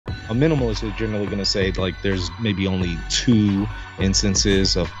A minimalist is generally going to say like there's maybe only 2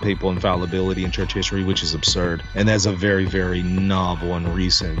 instances of papal infallibility in church history, which is absurd. And that's a very, very novel and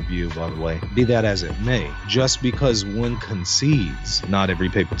recent view, by the way. Be that as it may, just because one concedes not every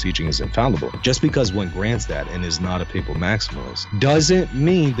papal teaching is infallible, just because one grants that and is not a papal maximalist, doesn't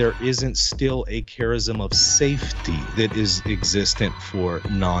mean there isn't still a charism of safety that is existent for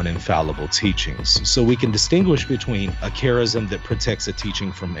non-infallible teachings. So we can distinguish between a charism that protects a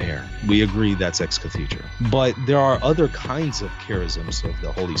teaching from error. We agree that's ex cathedra. But there are other kinds of charisms of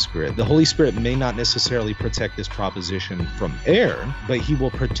the Holy Spirit. The Holy Spirit may not necessarily protect this proposition from error, but he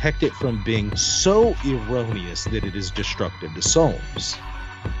will protect it from being so erroneous that it is destructive to souls.